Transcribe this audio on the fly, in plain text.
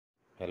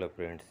Hello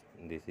friends,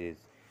 this is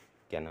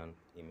Canon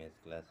image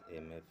class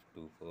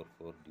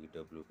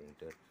MF244DW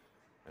printer,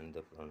 and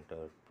the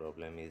printer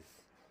problem is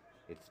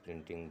it's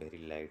printing very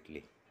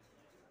lightly.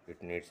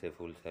 It needs a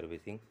full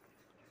servicing.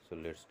 So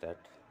let's start.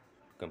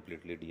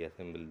 Completely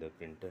deassemble the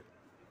printer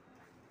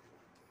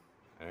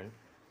and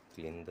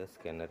clean the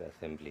scanner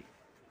assembly.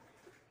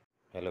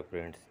 Hello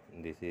friends,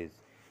 this is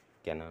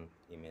Canon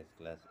image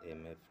class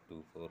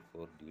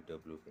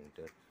MF244DW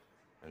printer,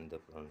 and the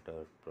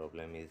printer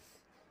problem is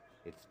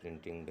it's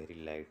printing very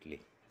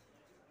lightly.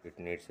 It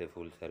needs a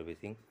full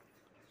servicing.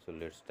 So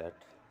let's start.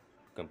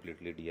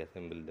 Completely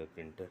deassemble the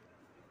printer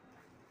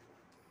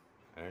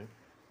and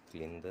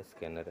clean the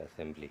scanner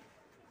assembly.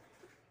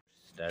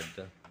 Start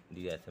the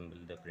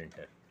deassemble the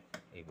printer.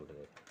 এইগুলো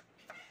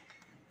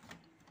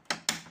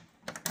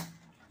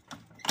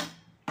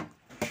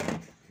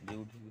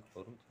ଯେଉଁଠି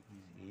କରୁଛି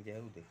ଏଇ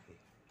ଜାଗାକୁ ଦେଖେ।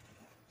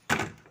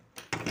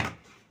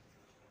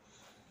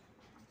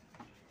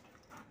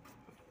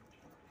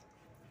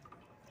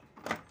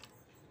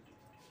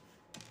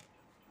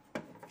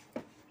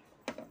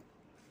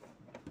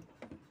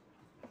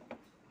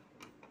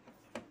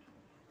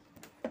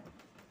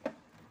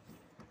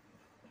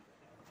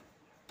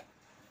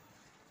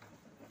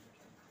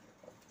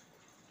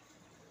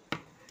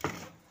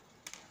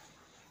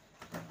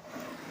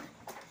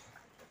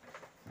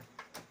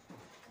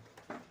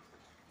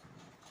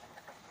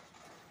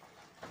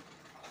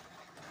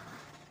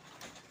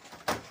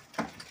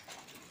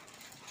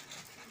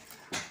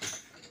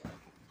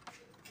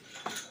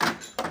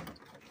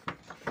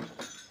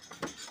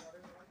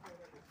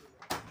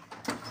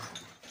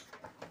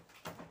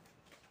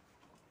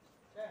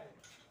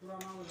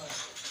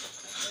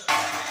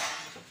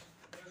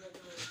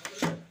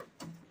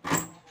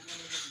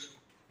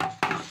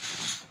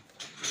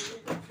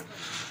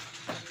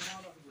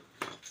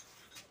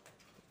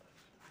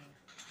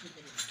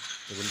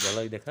 এগুলো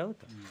ভালোই দেখাও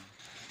তো।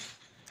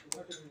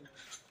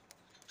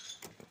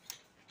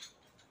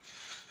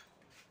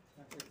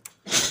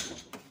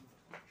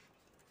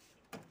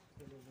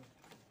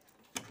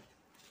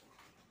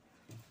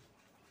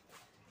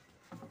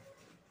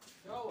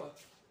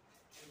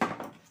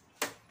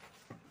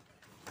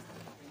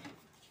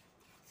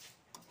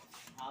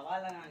 हवा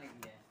लगाने के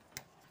लिए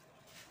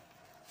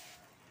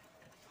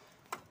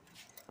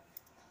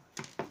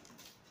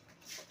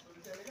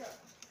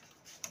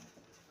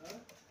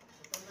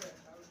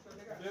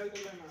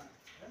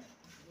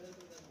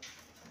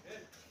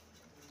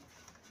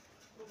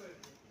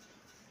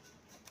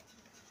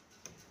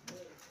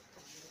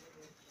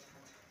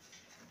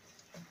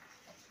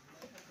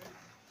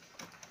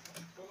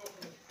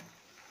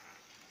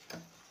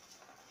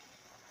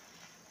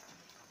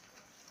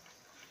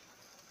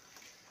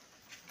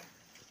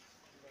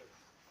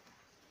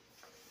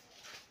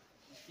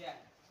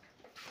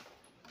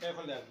क्या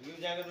खोल दे व्यू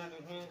जाएगा ना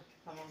उसमें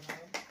सामान है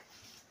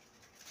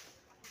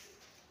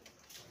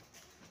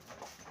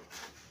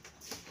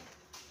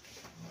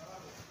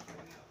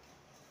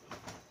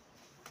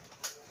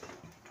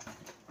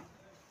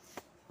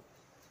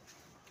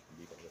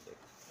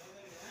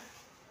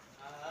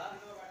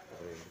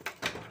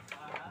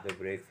The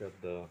brakes of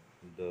the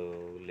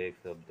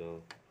legs of the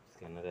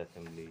scanner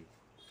assembly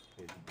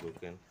is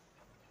broken.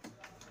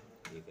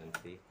 You can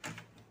see.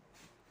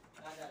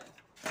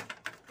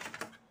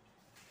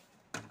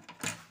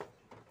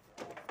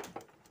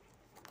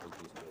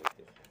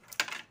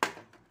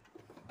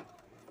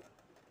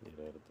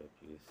 Here are the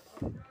keys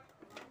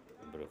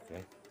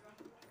broken.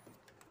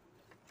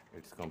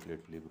 It's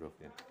completely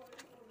broken.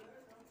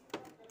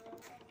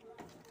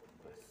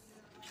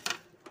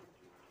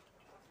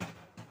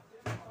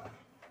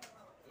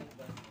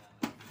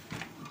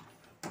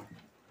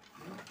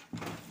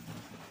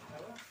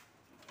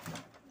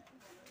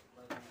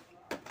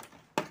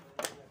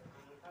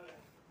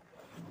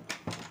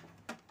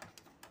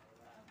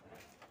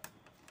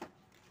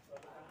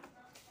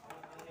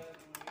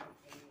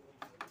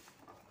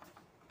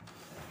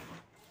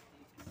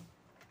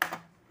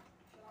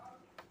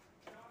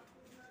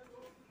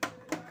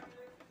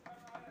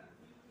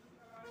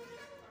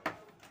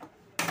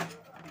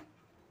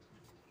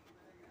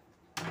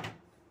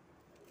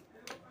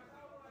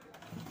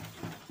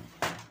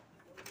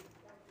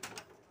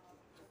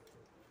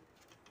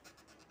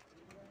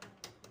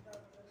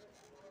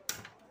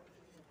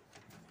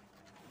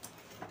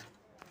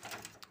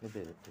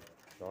 Vedi,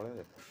 tole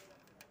adesso.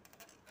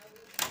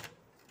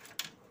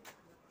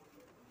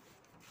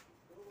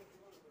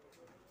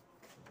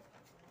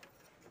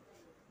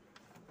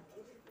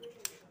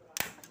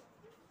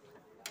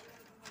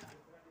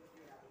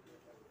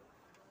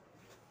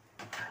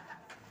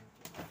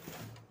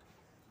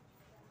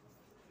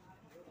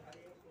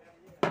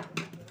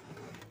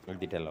 Il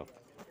detail off.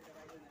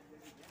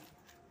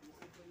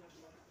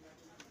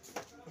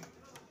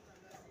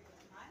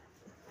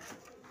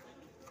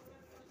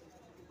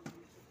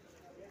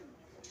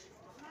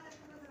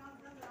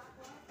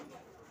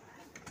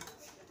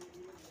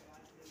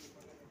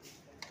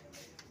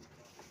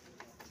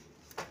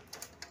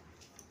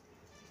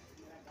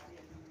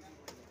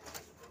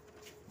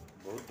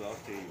 बहुत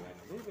ଡଷ୍ଟ ହେଇଯିବ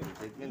ବୁଝିପାରିଲେ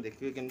ସେଥିପାଇଁ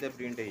ଦେଖିବେ କେମିତି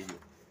ପ୍ରିଣ୍ଟ ହେଇଯିବ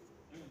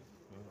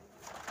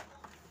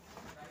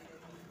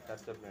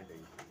ଚାରିଟା ପ୍ରିଣ୍ଟ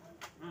ହେଇଯିବ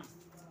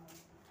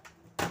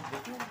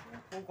ଦେଖିବେ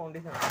କେଉଁ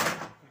କଣ୍ଡିସନ୍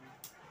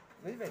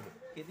ବୁଝିପାରିଲେ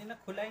କେଦିନ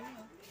ଖୋଲା ହେଇନି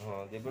ହଁ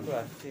ଯେବେଠୁ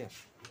ଆସିଛି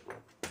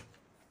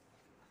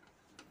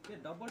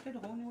ଡବଲ ସାଇଡ୍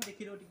ହଉନି ମୁଁ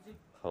ଦେଖିଦେବ ଟିକେ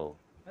ହଉ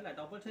ହେଲା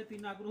ଡବଲ ସାଇଡ୍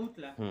ପିନ୍ ଆଗରୁ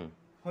ହଉଥିଲା ହୁଁ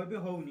ଏବେ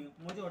ହଉନି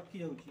ମଝିରେ ଅଟକି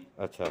ଯାଉଛି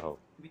ଆଚ୍ଛା ହଉ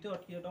ଭିତରେ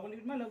ଅଟକି ଯାଉଛି ଡବଲ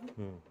ପିନ୍ ମାରିଲାକୁ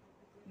ହୁଁ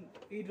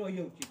ଏଇଠି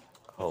ରହିଯାଉଛି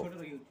ହଉ ଛୋଟ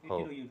ରହିଯାଉଛି ହଉ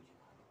ଏଠି ରହିଯାଉଛି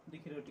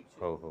ଦେଖିଦେବ ଟିକେ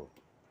ହଉ ହଉ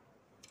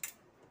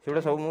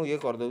ସେଗୁଡ଼ା ସବୁ ମୁଁ ଇଏ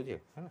କରିଦେଉଛି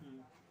ହେଲା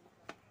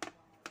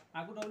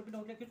ଆଗରୁ ଡବଲ ପିନ୍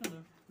ହଉଥିଲା କେତେ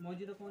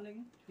ମଝିରେ କ'ଣ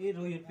ଲାଗି ଏଇ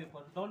ରହିଯାଉଛି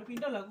ପେପର ଡବଲ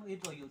ପିନ୍ଟା ଲାଗୁ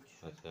ଏଇଠି ରହିଯାଉଛି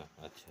ଆଚ୍ଛା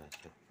ଆଚ୍ଛା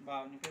ଆଚ୍ଛା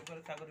ବାଉନି ପେପର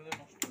ସାଗର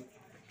ନଷ୍ଟ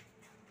ହେଉଛି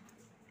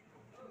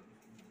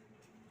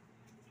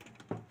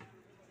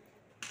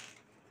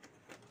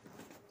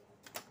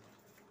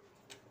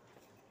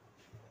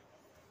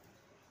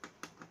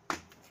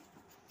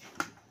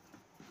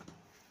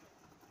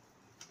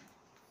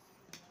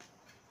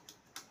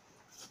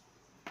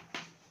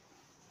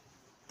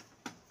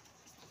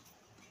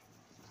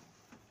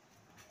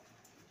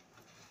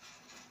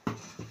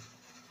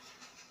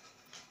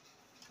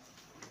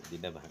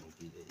ଦୁଇଟା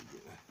ଭାଙ୍ଗି ଯାଇଛି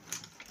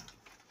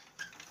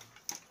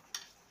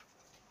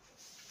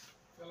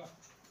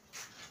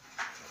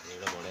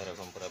ଏଇଟା ବଢ଼ିଆ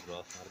ରକମ ପୁରା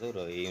ବ୍ରସ୍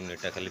ମାରିଦେବ ଏଇ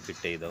ୟୁନିଟ୍ଟା ଖାଲି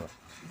ଫିଟେଇ ଦେବା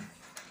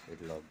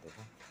ଏଇଠି ଲକ୍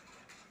ଦେବ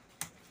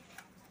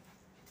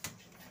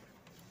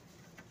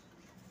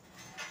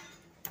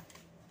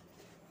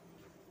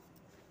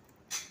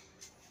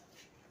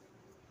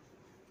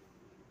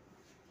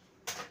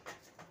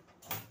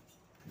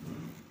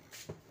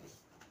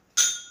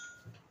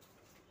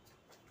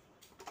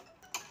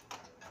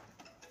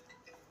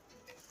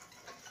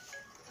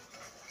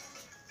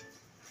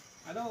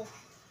हेलो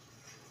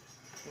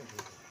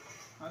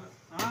हेलो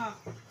हाँ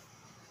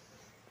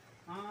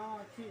हाँ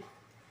अच्छी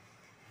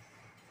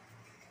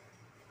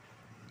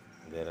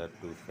There are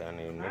two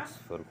fan units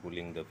for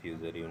cooling the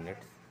fuser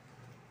units.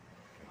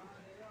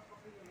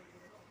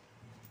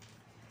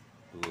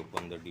 To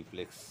open the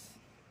duplex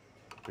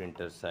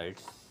printer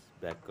sides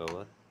back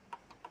cover,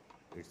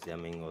 it's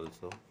jamming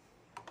also.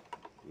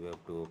 You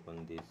have to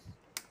open this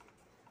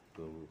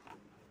to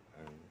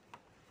and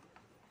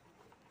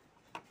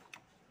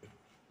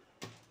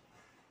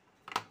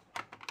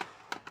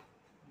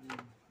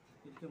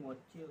ଟିକେ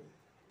ମରିଛି ଆଉ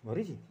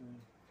ମରିଛି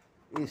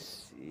ଇସ୍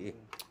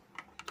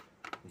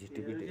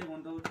ଝିଟିପିଟି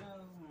ଗନ୍ଧ ହେଉଛି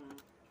ଆଉ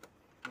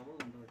ସବୁ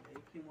ଗନ୍ଧ ହେଉଛି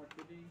ଏଇଠି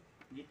ମରିଛି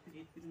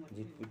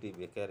ଝିଟିପିଟି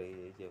ବେକାର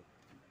ହେଇଯାଇଛି ଆଉ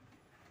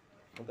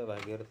ମୁଁ ତ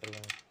ଭାଗ୍ୟରେ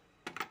ଥିଲା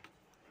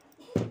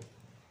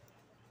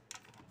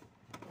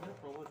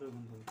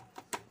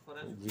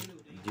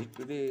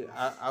ଝିଟିପିଟି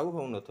ଆଉ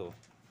ହଉନଥିବ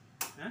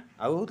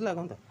ଆଉ ହଉଥିଲା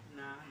କ'ଣ ତ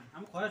ନା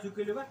ଆମେ ଖରା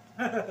ଶୁଖେଇଲୁ ବା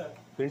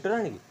ପ୍ରିଣ୍ଟର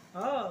ଆଣିକି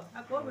ହଁ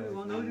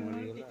ଗନ୍ଧ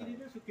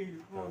ଶୁଖେଇଲୁ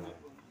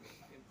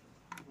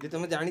ଯେ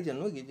ତମେ ଜାଣିଛ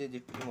ନୁହଁ କି ଯେ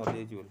ଝିଟିପିଟି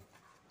ମରିଯାଇଛି ବୋଲି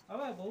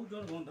ହଁ ବହୁତ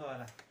ଜୋର ଗନ୍ଧ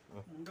ହେଲା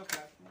ମୁଣ୍ଡ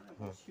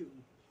ବସିବୁ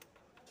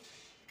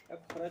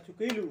ଖରା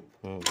ଶୁଖେଇଲୁ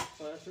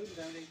ଖରା ଶୁଖେଇଲୁ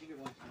ତାହେଲେ ଟିକେ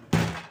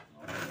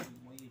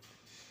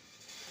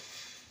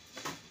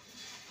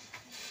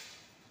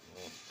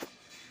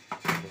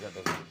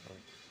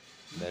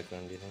बैक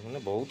कंडीशन मैंने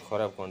बहुत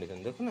खराब कंडीशन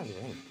देखो ना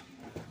भाई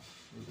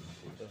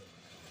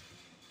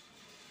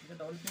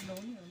डबल पिन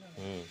होनी है ना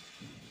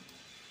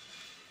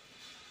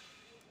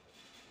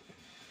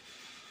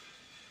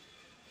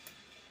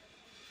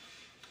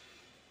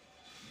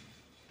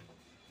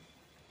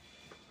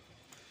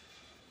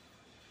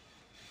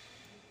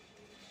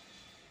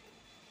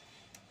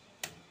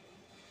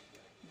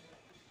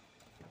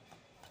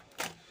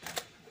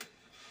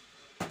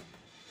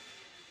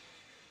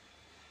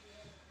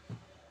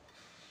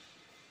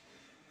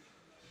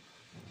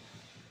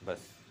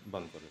बस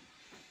बंद करो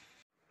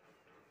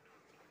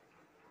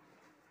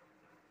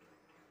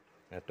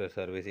After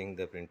servicing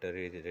the printer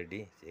is ready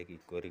check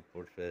eco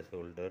report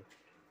holder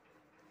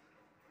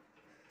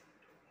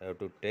have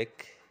to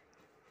take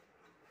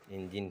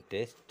engine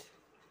test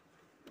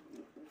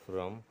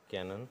from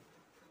Canon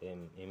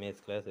image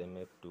class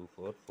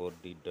MF24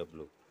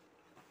 4DW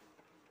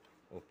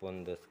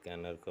open the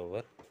scanner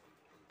cover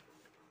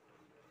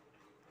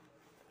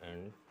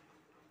and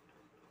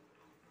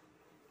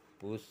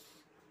push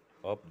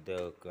up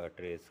the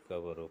cartridge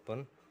cover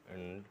open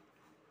and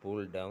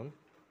pull down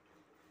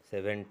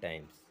 7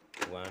 times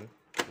 1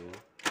 2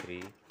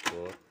 3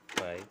 4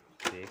 5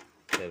 6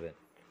 7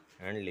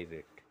 and leave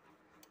it.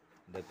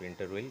 The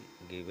printer will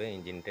give a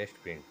engine test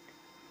print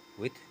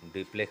with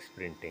duplex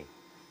printing.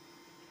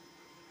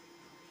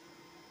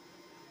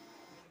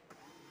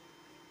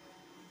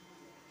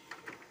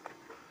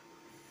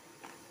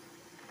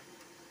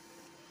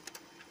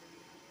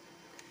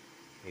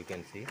 You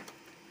can see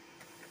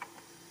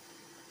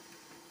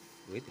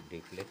with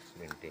duplex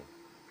printing.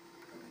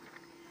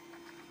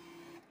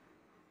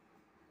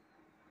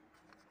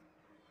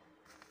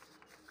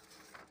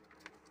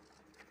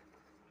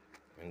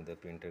 And the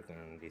printer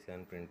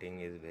condition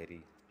printing is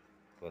very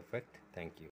perfect. Thank you.